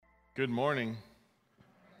Good morning.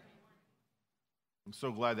 I'm so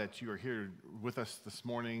glad that you are here with us this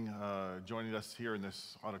morning, joining us here in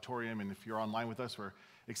this auditorium. And if you're online with us, we're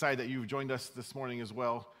excited that you've joined us this morning as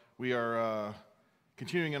well. We are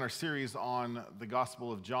continuing in our series on the Gospel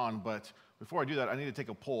of John. But before I do that, I need to take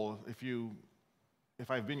a poll. If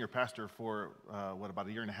I've been your pastor for, about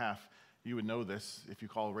a year and a half, you would know this, if you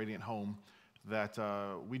call Radiant home, that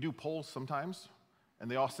we do polls sometimes, and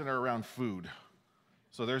they all center around food.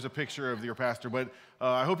 So there's a picture of your pastor. But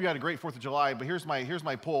I hope you had a great 4th of July. But here's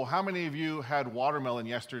my poll. How many of you had watermelon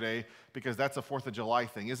yesterday? Because that's a 4th of July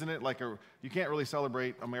thing, isn't it? You can't really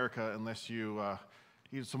celebrate America unless you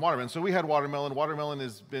eat some watermelon. So we had watermelon. Watermelon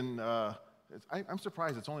has been, I'm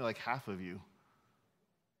surprised it's only like half of you.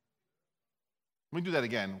 Let me do that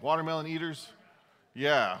again. Watermelon eaters?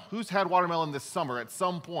 Yeah. Who's had watermelon this summer at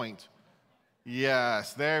some point?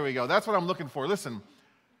 Yes, there we go. That's what I'm looking for. Listen.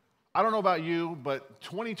 I don't know about you, but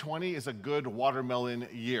 2020 is a good watermelon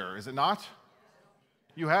year, is it not?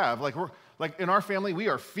 You have. Like in our family, we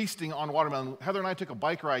are feasting on watermelon. Heather and I took a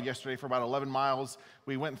bike ride yesterday for about 11 miles.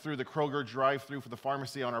 We went through the Kroger drive-through for the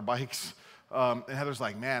pharmacy on our bikes. And Heather's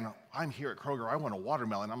like, man, I'm here at Kroger. I want a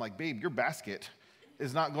watermelon. I'm like, babe, your basket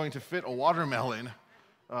is not going to fit a watermelon.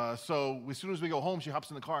 So as soon as we go home, she hops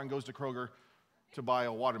in the car and goes to Kroger to buy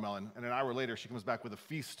a watermelon. And an hour later, she comes back with a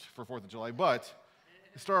feast for 4th of July. But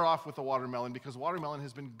start off with the watermelon because watermelon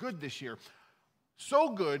has been good this year. So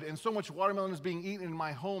good and so much watermelon is being eaten in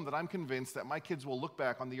my home that I'm convinced that my kids will look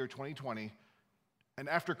back on the year 2020, and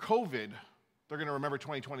after COVID, they're going to remember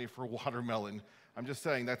 2020 for watermelon. I'm just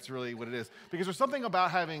saying that's really what it is. Because there's something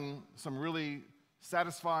about having some really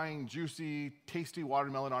satisfying, juicy, tasty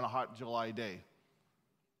watermelon on a hot July day.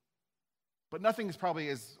 But nothing is probably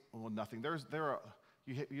as, well, nothing.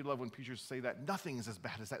 You love when preachers say that. Nothing is as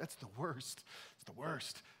bad as that. That's the worst. It's the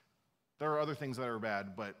worst. There are other things that are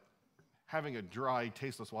bad, but having a dry,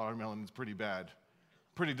 tasteless watermelon is pretty bad,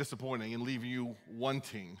 pretty disappointing, and leave you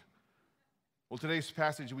wanting. Well, today's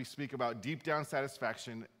passage, we speak about deep down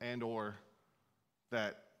satisfaction and or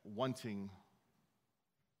that wanting.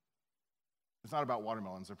 It's not about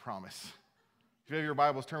watermelons, I promise. If you have your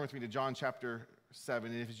Bibles, turn with me to John chapter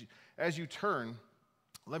 7. And as you turn,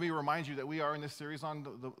 let me remind you that we are in this series on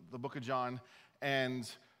the book of John. And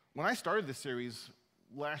when I started this series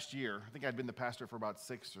last year, I think I'd been the pastor for about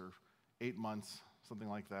 6 or 8 months, something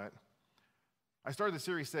like that. I started the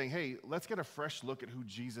series saying, hey, let's get a fresh look at who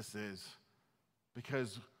Jesus is,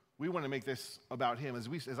 because we want to make this about him.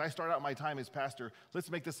 As I start out my time as pastor,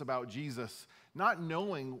 let's make this about Jesus, not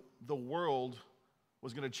knowing the world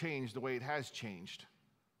was going to change the way it has changed.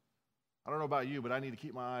 I don't know about you, but I need to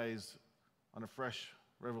keep my eyes on a fresh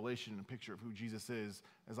revelation and picture of who Jesus is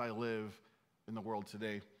as I live in the world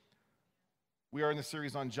today. We are in the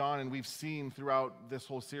series on John, and we've seen throughout this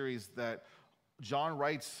whole series that John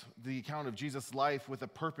writes the account of Jesus' life with a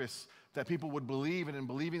purpose that people would believe, and in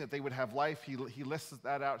believing that they would have life, he lists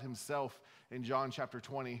that out himself in John chapter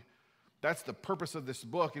 20. That's the purpose of this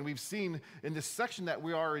book, and we've seen in this section that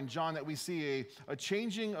we are in John that we see a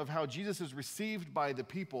changing of how Jesus is received by the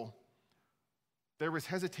people. There was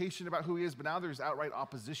hesitation about who he is, but now there's outright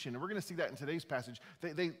opposition. And we're going to see that in today's passage.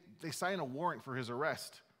 They sign a warrant for his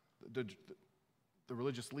arrest, the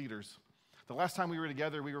religious leaders. The last time we were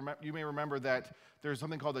together, you may remember that there's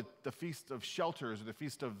something called the Feast of Shelters, or the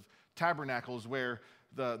Feast of Tabernacles, where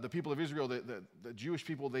the people of Israel, the Jewish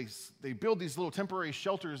people, they build these little temporary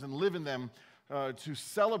shelters and live in them to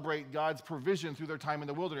celebrate God's provision through their time in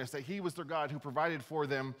the wilderness, that he was their God who provided for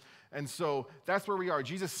them. And so that's where we are.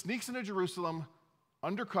 Jesus sneaks into Jerusalem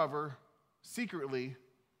undercover, secretly,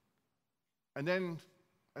 and then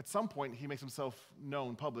at some point he makes himself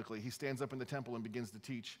known publicly. He stands up in the temple and begins to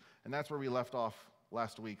teach, and that's where we left off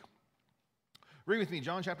last week. Read with me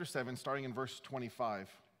John chapter 7, starting in verse 25.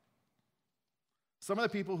 Some of the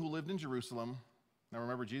people who lived in Jerusalem, now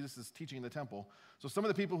remember Jesus is teaching in the temple, so some of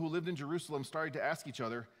the people who lived in Jerusalem started to ask each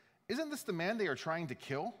other, isn't this the man they are trying to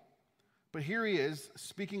kill? But here he is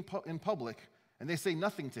speaking in public, and they say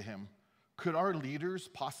nothing to him. Could our leaders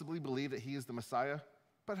possibly believe that he is the Messiah?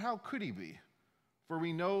 But how could he be? For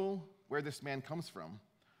we know where this man comes from.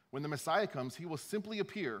 When the Messiah comes, he will simply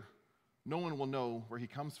appear. No one will know where he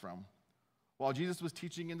comes from. While Jesus was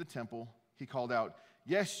teaching in the temple, he called out,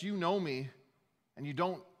 yes, you know me, and you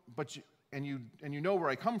know where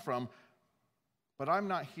I come from, but I'm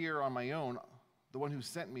not here on my own. The one who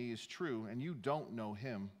sent me is true, and you don't know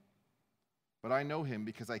him. But I know him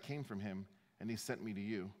because I came from him, and he sent me to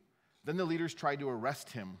you. Then the leaders tried to arrest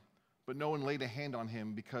him, but no one laid a hand on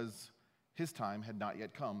him because his time had not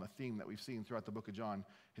yet come, a theme that we've seen throughout the book of John.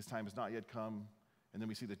 His time has not yet come, and then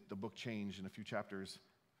we see the book change in a few chapters.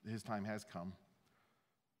 his time has come.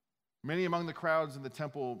 Many among the crowds in the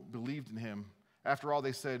temple believed in him. After all,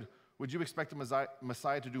 they said, "Would you expect the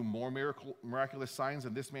Messiah to do more miraculous signs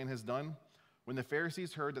than this man has done?" When the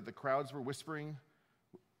Pharisees heard that the crowds were whispering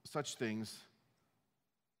such things,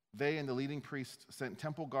 they and the leading priests sent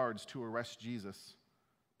temple guards to arrest Jesus.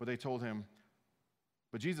 But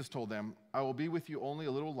Jesus told them, "I will be with you only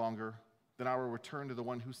a little longer, then I will return to the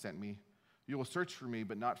one who sent me. You will search for me,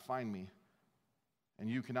 but not find me, and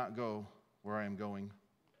you cannot go where I am going."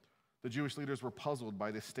 The Jewish leaders were puzzled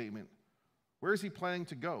by this statement. "Where is he planning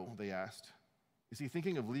to go?" they asked. "Is he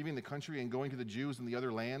thinking of leaving the country and going to the Jews in the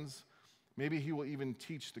other lands? Maybe he will even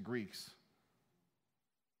teach the Greeks.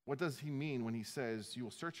 What does he mean when he says, 'You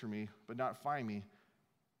will search for me, but not find me,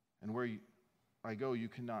 and where I go, you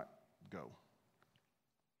cannot go'?"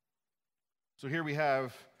 So here we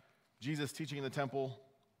have Jesus teaching in the temple.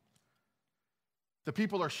 The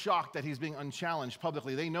people are shocked that he's being unchallenged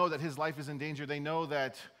publicly. They know that his life is in danger. They know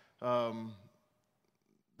that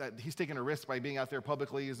he's taking a risk by being out there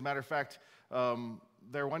publicly. As a matter of fact,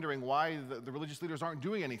 they're wondering why the religious leaders aren't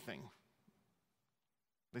doing anything.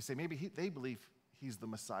 They say maybe they believe he's the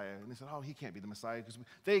Messiah. And they said, "Oh, he can't be the Messiah," because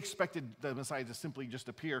they expected the Messiah to simply just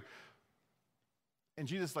appear. And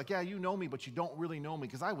Jesus is like, "Yeah, you know me, but you don't really know me,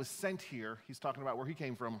 because I was sent here." He's talking about where he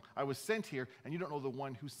came from. "I was sent here, and you don't know the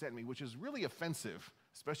one who sent me," which is really offensive,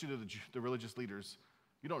 especially to the religious leaders.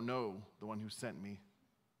 You don't know the one who sent me.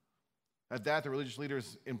 At that, the religious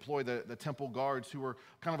leaders employ the temple guards, who were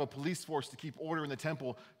kind of a police force to keep order in the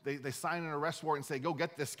temple. They sign an arrest warrant and say, "Go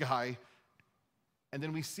get this guy." And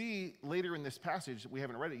then we see later in this passage, we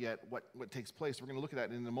haven't read it yet, what takes place. We're going to look at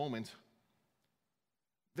that in a moment.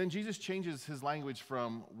 Then Jesus changes his language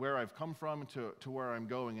from where I've come from to where I'm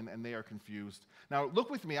going, and they are confused. Now, look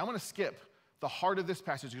with me. I'm going to skip the heart of this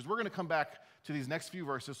passage, because we're going to come back to these next few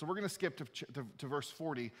verses. So we're going to skip to verse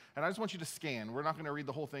 40, and I just want you to scan. We're not going to read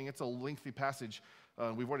the whole thing. It's a lengthy passage.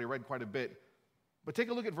 We've already read quite a bit. But take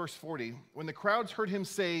a look at verse 40. When the crowds heard him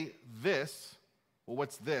say this, well,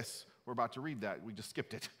 what's this? We're about to read that. We just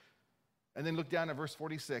skipped it. And then look down at verse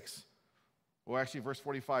 46. Or actually, verse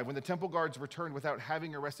 45. When the temple guards returned without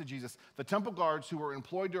having arrested Jesus, the temple guards who were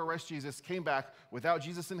employed to arrest Jesus came back without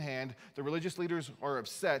Jesus in hand. The religious leaders are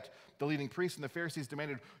upset. The leading priests and the Pharisees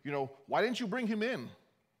demanded, "Why didn't you bring him in?"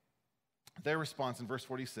 Their response in verse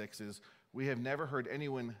 46 is, "We have never heard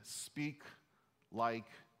anyone speak like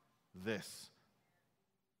this."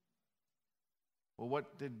 Well,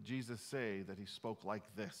 what did Jesus say that he spoke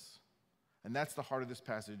like this? And that's the heart of this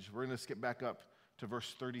passage. We're going to skip back up to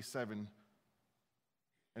verse 37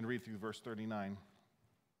 and read through verse 39.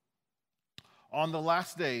 On the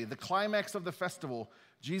last day, the climax of the festival,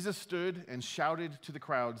 Jesus stood and shouted to the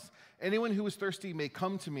crowds, "Anyone who is thirsty may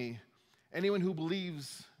come to me. Anyone who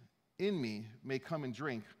believes in me may come and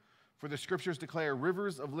drink. For the scriptures declare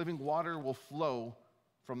rivers of living water will flow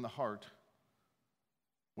from the heart."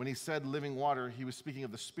 When he said living water, he was speaking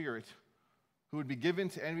of the Spirit, who would be given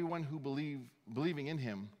to anyone who believing in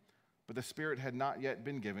him. But the Spirit had not yet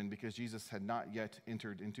been given, because Jesus had not yet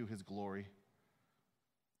entered into his glory.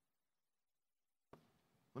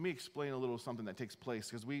 Let me explain a little something that takes place,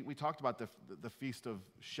 because we talked about the Feast of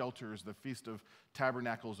Shelters, the Feast of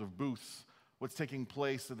Tabernacles, of booths, what's taking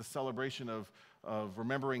place at the celebration of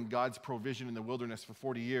remembering God's provision in the wilderness for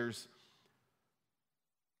 40 years.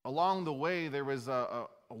 Along the way, there was a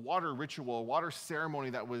water ritual, a water ceremony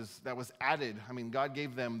that was added. I mean, God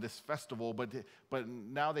gave them this festival, but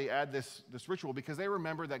now they add this ritual because they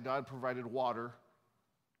remember that God provided water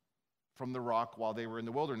from the rock while they were in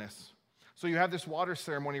the wilderness. So you have this water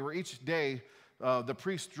ceremony where each day the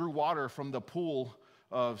priest drew water from the pool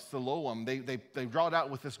of Siloam. They draw it out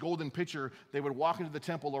with this golden pitcher. They would walk into the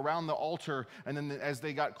temple around the altar, and then as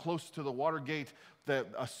they got close to the water gate,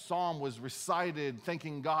 a psalm was recited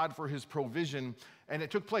thanking God for his provision. And it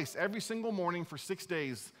took place every single morning for 6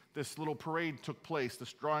 days. This little parade took place,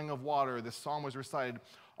 this drawing of water, this psalm was recited.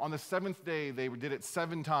 On the 7th day, they did it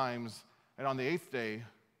 7 times, and on the 8th day,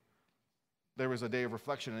 there was a day of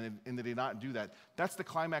reflection, and they did not do that. That's the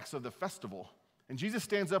climax of the festival. And Jesus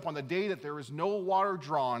stands up on the day that there is no water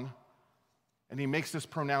drawn, and he makes this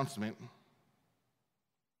pronouncement.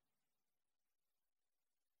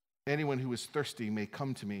 Anyone who is thirsty may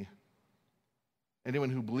come to me. Anyone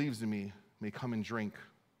who believes in me may come and drink.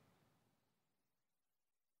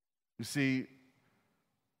 You see,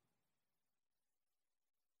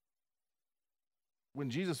 when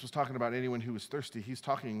Jesus was talking about anyone who is thirsty, he's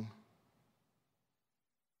talking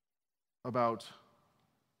about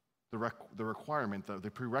the requirement, the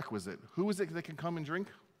prerequisite. Who is it that can come and drink?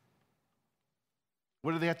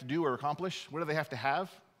 What do they have to do or accomplish? What do they have to have?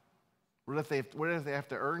 What do they have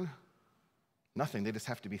to earn? Nothing. They just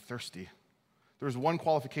have to be thirsty. There's one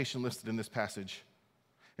qualification listed in this passage.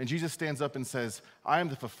 And Jesus stands up and says, I am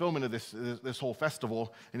the fulfillment of this whole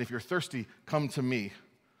festival, and if you're thirsty, come to me.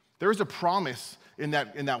 There is a promise in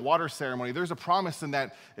that water ceremony. There's a promise in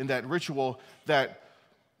that ritual that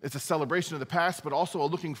it's a celebration of the past, but also a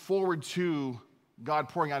looking forward to God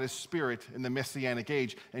pouring out his Spirit in the Messianic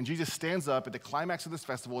age. And Jesus stands up at the climax of this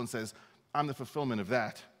festival and says, I'm the fulfillment of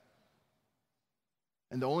that.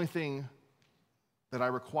 And the only thing that I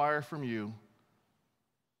require from you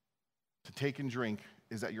to take and drink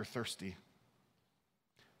is that you're thirsty,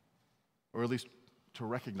 or at least to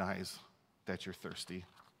recognize that you're thirsty.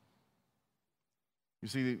 You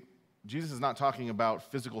see, Jesus is not talking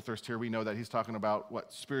about physical thirst here. We know that he's talking about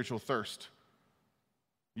what? Spiritual thirst.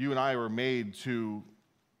 You and I were made to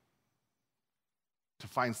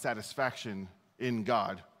find satisfaction in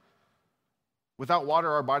God. Without water,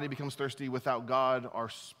 our body becomes thirsty. Without God, our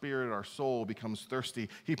spirit, our soul becomes thirsty.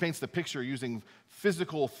 He paints the picture using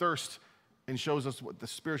physical thirst and shows us what the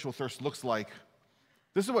spiritual thirst looks like.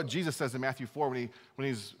 This is what Jesus says in Matthew 4 when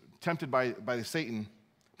he's tempted by Satan.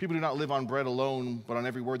 People do not live on bread alone, but on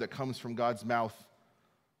every word that comes from God's mouth.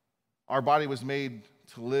 Our body was made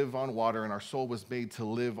to live on water, and our soul was made to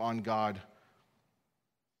live on God.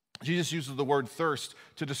 Jesus uses the word thirst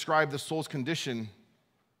to describe the soul's condition.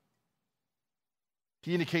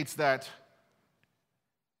 He indicates that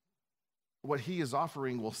what he is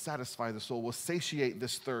offering will satisfy the soul, will satiate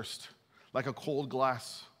this thirst, like a cold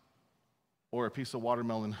glass or a piece of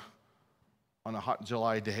watermelon on a hot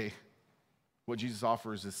July day. What Jesus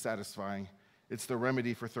offers is satisfying. It's the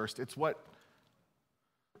remedy for thirst. It's what,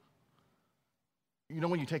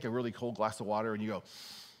 when you take a really cold glass of water and you go,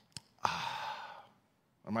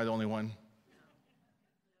 am I the only one?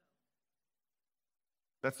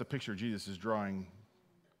 That's the picture Jesus is drawing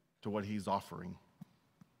to what he's offering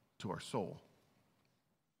to our soul.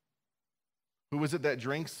 Who is it that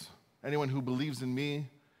drinks? Anyone who believes in me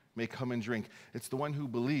may come and drink. It's the one who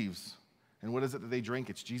believes. And what is it that they drink?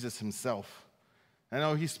 It's Jesus himself. I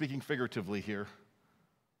know he's speaking figuratively here,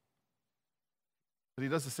 but he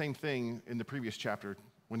does the same thing in the previous chapter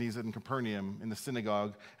when he's in Capernaum in the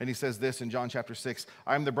synagogue, and he says this in John chapter 6,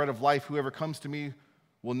 I am the bread of life. Whoever comes to me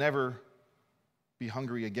will never be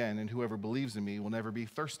hungry again, and whoever believes in me will never be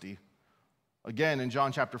thirsty. Again, in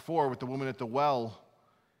John chapter 4, with the woman at the well,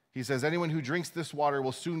 he says, anyone who drinks this water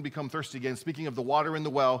will soon become thirsty again, speaking of the water in the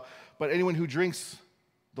well, but anyone who drinks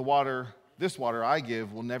this water I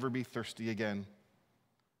give, will never be thirsty again.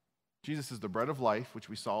 Jesus is the bread of life, which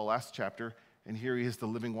we saw last chapter, and here he is the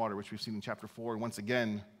living water, which we've seen in chapter 4. And once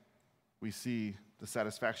again, we see the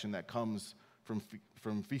satisfaction that comes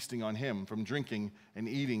from feasting on him, from drinking and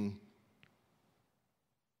eating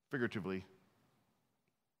figuratively.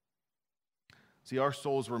 See, our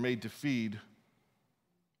souls were made to feed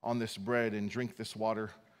on this bread and drink this water.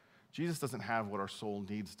 Jesus doesn't have what our soul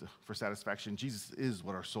needs for satisfaction. Jesus is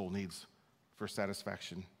what our soul needs for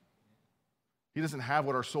satisfaction. He doesn't have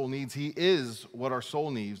what our soul needs. He is what our soul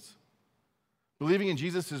needs. Believing in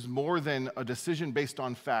Jesus is more than a decision based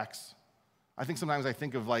on facts. I think sometimes I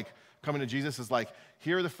think of coming to Jesus as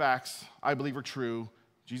here are the facts I believe are true.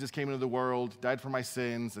 Jesus came into the world, died for my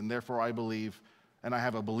sins, and therefore I believe, and I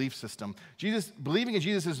have a belief system. Believing in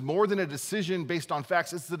Jesus is more than a decision based on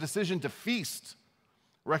facts. It's the decision to feast,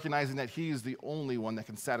 recognizing that he is the only one that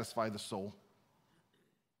can satisfy the soul.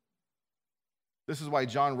 This is why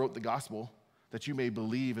John wrote the gospel, that you may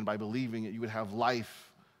believe, and by believing it, you would have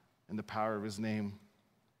life in the power of his name.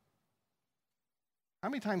 How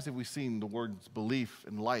many times have we seen the words belief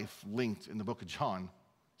and life linked in the book of John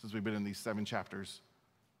since we've been in these 7 chapters?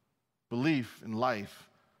 Belief and life.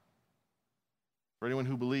 For anyone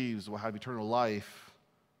who believes will have eternal life.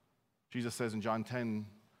 Jesus says in John 10,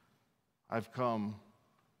 I've come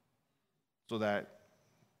so that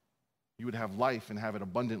you would have life and have it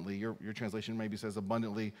abundantly. Your translation maybe says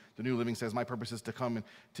abundantly. The New Living says, my purpose is to come and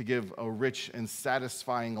to give a rich and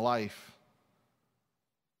satisfying life.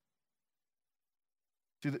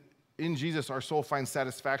 See, in Jesus, our soul finds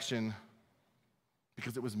satisfaction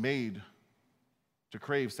because it was made to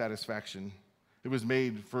crave satisfaction. It was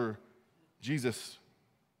made for Jesus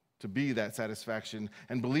to be that satisfaction.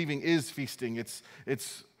 And believing is feasting.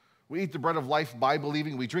 We eat the bread of life by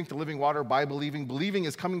believing. We drink the living water by believing. Believing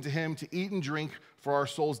is coming to him to eat and drink for our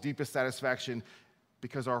soul's deepest satisfaction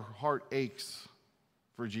because our heart aches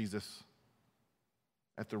for Jesus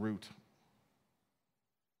at the root.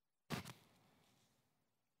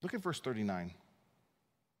 Look at verse 39.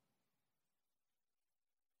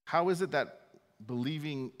 How is it that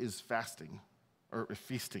believing is fasting? or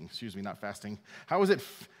feasting, excuse me, not fasting. How is it,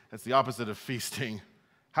 that's the opposite of feasting.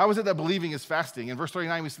 How is it that believing is fasting? In verse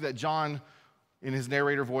 39, we see that John, in his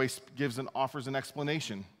narrator voice, offers an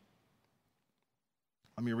explanation.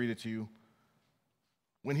 Let me read it to you.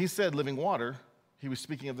 When he said living water, he was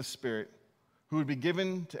speaking of the Spirit, who would be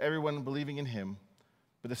given to everyone believing in him,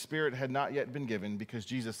 but the Spirit had not yet been given because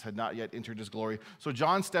Jesus had not yet entered his glory. So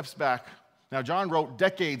John steps back. Now, John wrote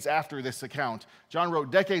decades after this account. John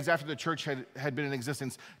wrote decades after the church had been in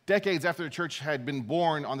existence, decades after the church had been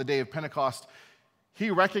born on the day of Pentecost.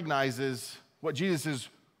 He recognizes what Jesus is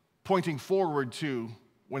pointing forward to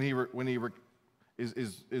when he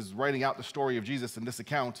is writing out the story of Jesus in this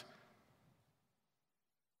account.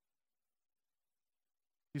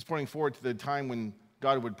 He's pointing forward to the time when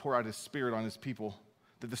God would pour out his Spirit on his people,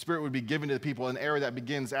 that the Spirit would be given to the people, an era that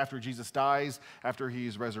begins after Jesus dies, after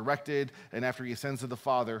he's resurrected, and after he ascends to the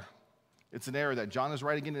Father. It's an era that John is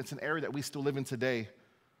writing in. It's an era that we still live in today,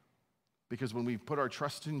 because when we put our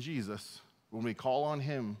trust in Jesus, when we call on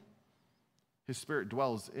him, his Spirit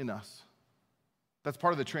dwells in us. That's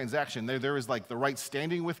part of the transaction. There is like the right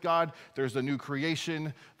standing with God. There's a new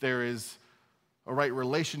creation. There is a right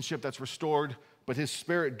relationship that's restored. But his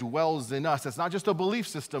Spirit dwells in us. It's not just a belief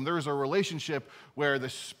system. There is a relationship where the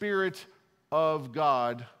Spirit of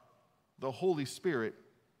God, the Holy Spirit,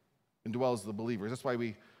 indwells the believers. That's why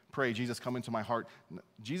we pray, Jesus, come into my heart.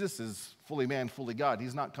 Jesus is fully man, fully God.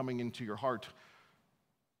 He's not coming into your heart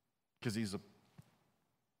because he's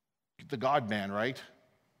the God-man, right?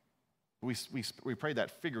 We pray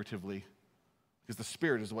that figuratively because the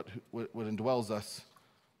Spirit is what indwells us.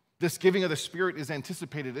 This giving of the Spirit is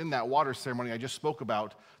anticipated in that water ceremony I just spoke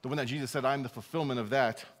about, the one that Jesus said, I'm the fulfillment of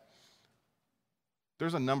that.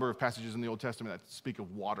 There's a number of passages in the Old Testament that speak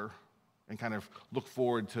of water and kind of look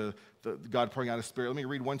forward to God pouring out his Spirit. Let me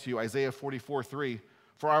read one to you, Isaiah 44:3.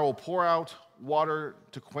 For I will pour out water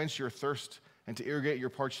to quench your thirst and to irrigate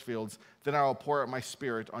your parched fields. Then I will pour out my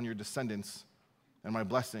Spirit on your descendants and my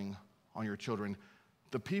blessing on your children.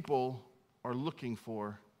 The people are looking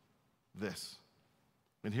for this.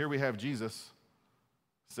 And here we have Jesus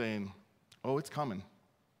saying, oh, it's coming.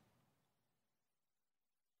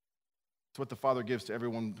 It's what the Father gives to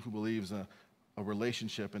everyone who believes, a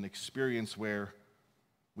relationship, an experience where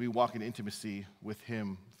we walk in intimacy with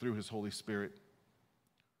him through his Holy Spirit.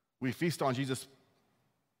 We feast on Jesus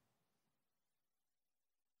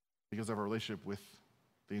because of our relationship with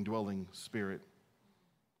the indwelling Spirit.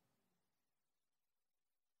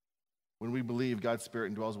 When we believe, God's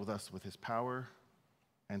Spirit indwells with us with his power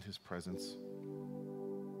and his presence.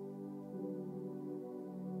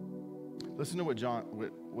 Listen to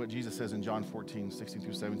what Jesus says in John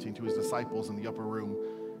 14:16-17 to his disciples in the upper room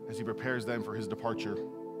as he prepares them for his departure.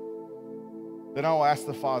 Then I will ask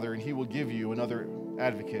the Father, and he will give you another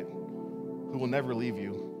advocate who will never leave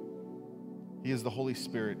you. He is the Holy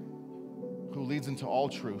Spirit who leads into all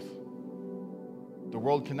truth. The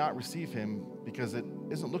world cannot receive him because it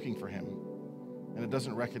isn't looking for him, and it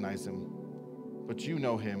doesn't recognize him. But you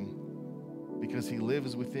know him because he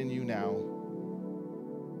lives within you now,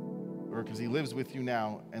 or because he lives with you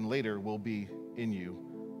now and later will be in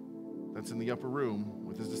you. That's in the upper room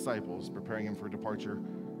with his disciples, preparing him for departure.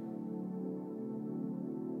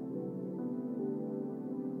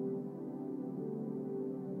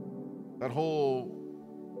 That whole,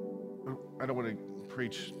 I don't want to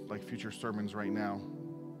preach like future sermons right now,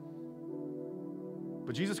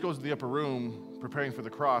 but Jesus goes to the upper room preparing for the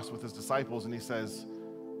cross with his disciples, and he says,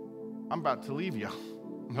 I'm about to leave you.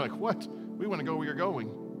 And they're like, what? We want to go where you're going.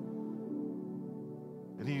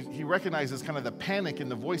 And he recognizes kind of the panic in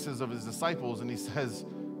the voices of his disciples, and he says,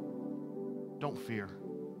 don't fear.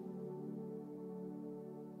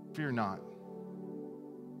 Fear not.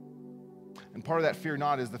 And part of that fear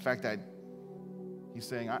not is the fact that he's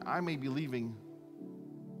saying, I may be leaving,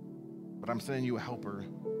 but I'm sending you a helper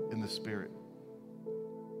in the Spirit.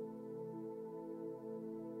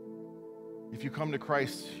 If you come to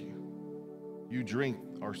Christ, you drink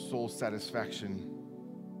our soul satisfaction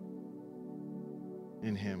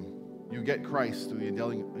in him. You get Christ through the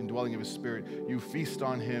indwelling of his Spirit. You feast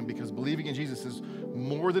on him because believing in Jesus is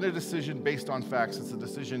more than a decision based on facts. It's a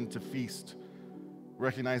decision to feast,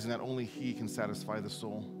 recognizing that only he can satisfy the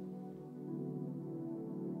soul.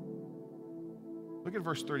 Look at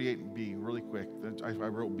verse 38b really quick. I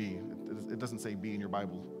wrote B. It doesn't say B in your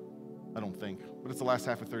Bible, I don't think, but it's the last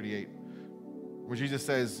half of 38. Where Jesus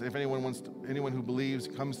says, if anyone who believes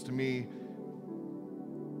comes to me,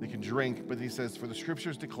 they can drink. But he says, for the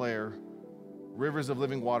scriptures declare, rivers of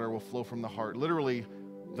living water will flow from the heart. Literally,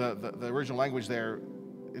 the original language there,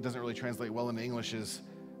 it doesn't really translate well into English, is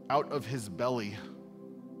out of his belly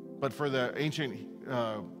But for the ancient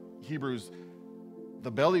Hebrews,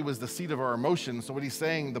 the belly was the seat of our emotions. So what he's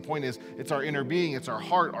saying, the point is, it's our inner being, it's our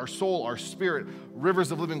heart, our soul, our spirit.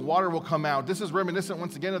 Rivers of living water will come out. This is reminiscent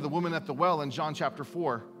once again of the woman at the well in John chapter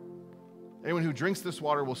 4. Anyone who drinks this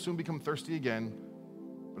water will soon become thirsty again.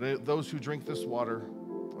 But those who drink this water,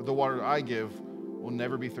 or the water I give, will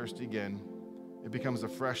never be thirsty again. It becomes a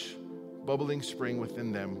fresh, bubbling spring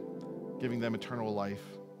within them, giving them eternal life.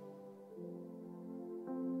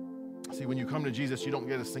 See, when you come to Jesus, you don't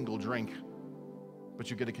get a single drink, but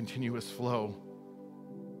you get a continuous flow,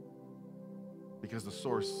 because the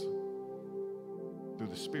source through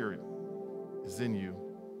the Spirit is in you.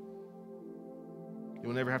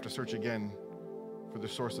 You'll never have to search again for the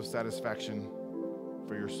source of satisfaction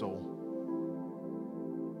for your soul.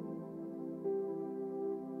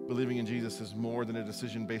 Believing in Jesus is more than a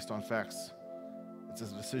decision based on facts. It's a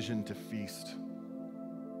decision to feast,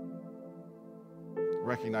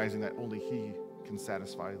 recognizing that only He can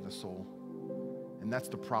satisfy the soul. And that's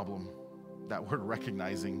the problem, that word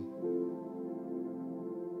recognizing.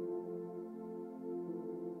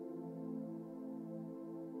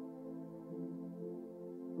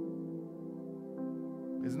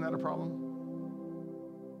 Isn't that a problem?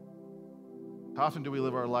 How often do we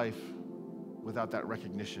live our life without that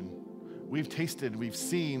recognition? We've tasted, we've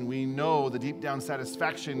seen, we know the deep down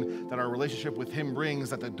satisfaction that our relationship with Him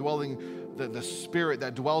brings, that the Spirit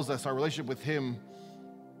that dwells us, our relationship with Him,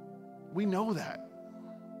 we know that.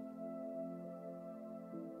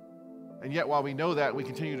 And yet, while we know that, we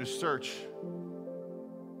continue to search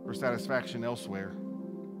for satisfaction elsewhere.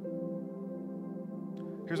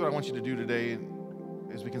 Here's what I want you to do today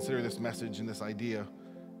as we consider this message and this idea.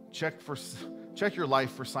 Check your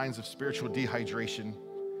life for signs of spiritual dehydration.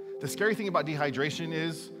 The scary thing about dehydration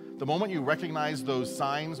is the moment you recognize those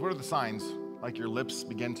signs, what are the signs? Like your lips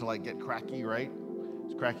begin to get cracky, right?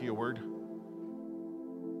 Is cracky a word?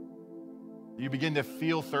 You begin to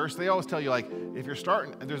feel thirst. They always tell you, if you're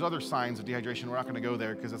starting, there's other signs of dehydration. We're not going to go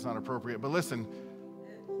there because that's not appropriate. But listen,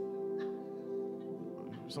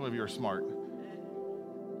 some of you are smart.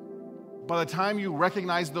 By the time you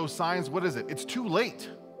recognize those signs, what is it? It's too late.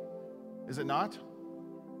 Is it not?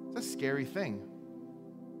 It's a scary thing.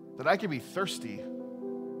 That I could be thirsty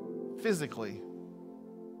physically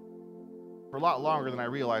for a lot longer than I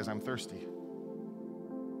realize I'm thirsty.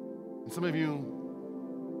 And some of you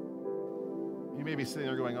may be sitting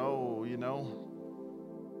there going, oh,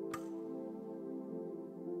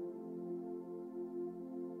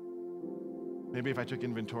 maybe if I took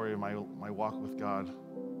inventory of my walk with God,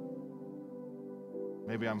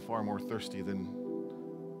 maybe I'm far more thirsty than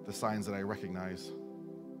the signs that I recognize.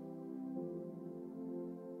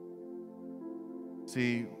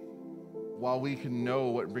 See, while we can know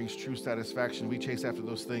what brings true satisfaction, we chase after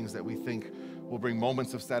those things that we think will bring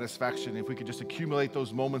moments of satisfaction. If we could just accumulate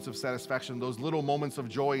those moments of satisfaction, those little moments of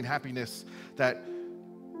joy and happiness, that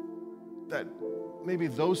maybe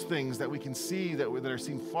those things that we can see that are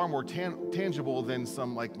seen far more tangible than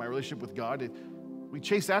some, like my relationship with God, we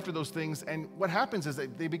chase after those things, and what happens is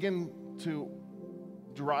that they begin to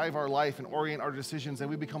drive our life and orient our decisions, and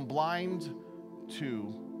we become blind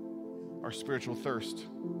to our spiritual thirst.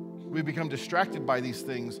 We become distracted by these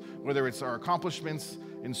things, whether it's our accomplishments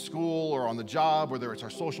in school or on the job, whether it's our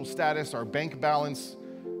social status, our bank balance,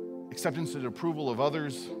 acceptance and approval of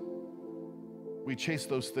others. We chase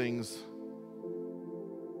those things.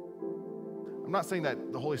 I'm not saying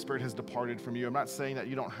that the Holy Spirit has departed from you. I'm not saying that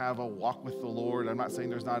you don't have a walk with the Lord. I'm not saying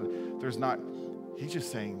there's not. He's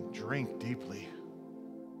just saying, drink deeply.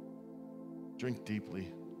 Drink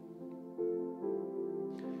deeply.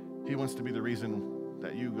 He wants to be the reason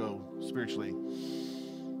that you go spiritually.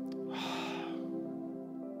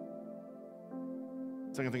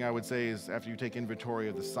 Second thing I would say is, after you take inventory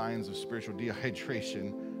of the signs of spiritual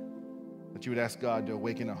dehydration, that you would ask God to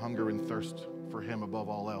awaken a hunger and thirst for Him above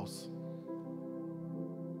all else.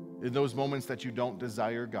 In those moments that you don't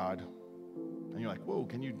desire God, and you're like, whoa,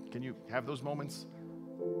 can you have those moments?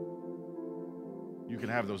 You can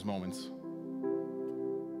have those moments.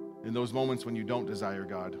 In those moments when you don't desire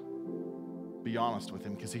God, be honest with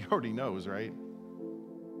Him, because He already knows, right?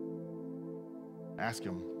 Ask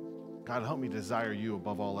Him, God, help me desire You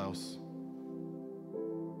above all else.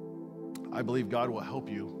 I believe God will help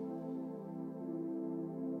you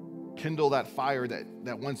kindle that fire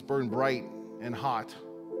that once burned bright and hot.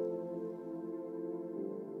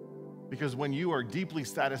 Because when you are deeply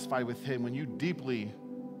satisfied with Him, when you deeply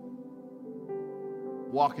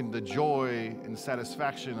walk in the joy and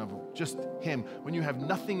satisfaction of just Him, when you have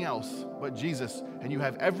nothing else but Jesus and you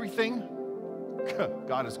have everything,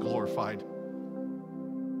 God is glorified.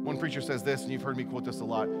 One preacher says this, and you've heard me quote this a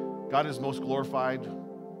lot: God is most glorified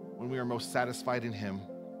when we are most satisfied in him.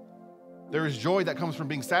 There is joy that comes from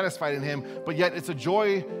being satisfied in him, but yet it's a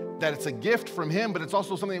joy that it's a gift from him, but it's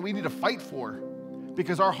also something that we need to fight for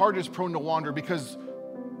because our heart is prone to wander, because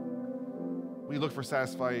we look for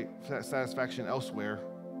satisfaction elsewhere.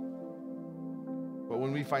 But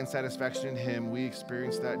when we find satisfaction in him, we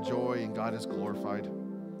experience that joy and God is glorified.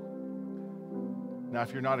 Now,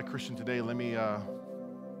 if you're not a Christian today, let me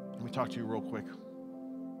talk to you real quick.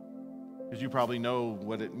 Because you probably know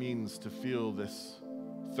what it means to feel this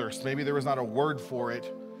thirst. Maybe there was not a word for it.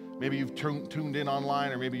 Maybe you've tuned in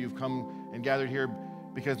online, or maybe you've come and gathered here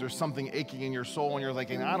because there's something aching in your soul and you're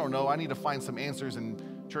thinking, I don't know, I need to find some answers, and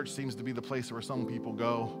church seems to be the place where some people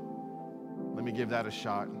go. Let me give that a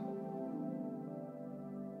shot.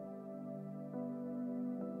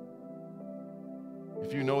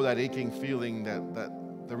 If you know that aching feeling, that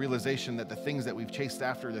the realization that the things that we've chased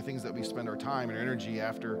after, the things that we spend our time and our energy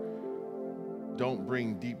after, don't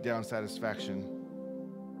bring deep down satisfaction,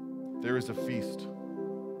 there is a feast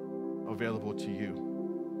available to you.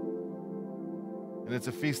 And it's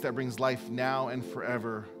a feast that brings life now and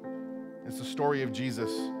forever. It's the story of Jesus,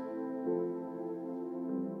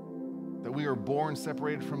 that we are born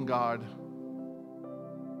separated from God,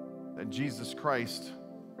 that Jesus Christ,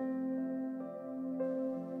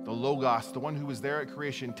 the Logos, the one who was there at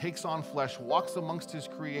creation, takes on flesh, walks amongst his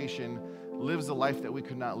creation, lives a life that we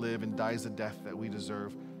could not live, and dies a death that we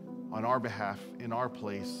deserve on our behalf, in our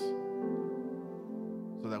place,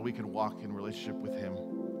 so that we can walk in relationship with him.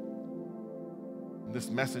 And this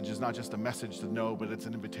message is not just a message to know, but it's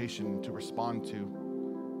an invitation to respond to.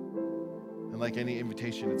 And like any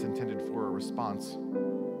invitation, it's intended for a response.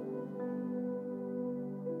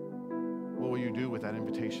 What will you do with that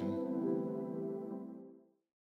invitation?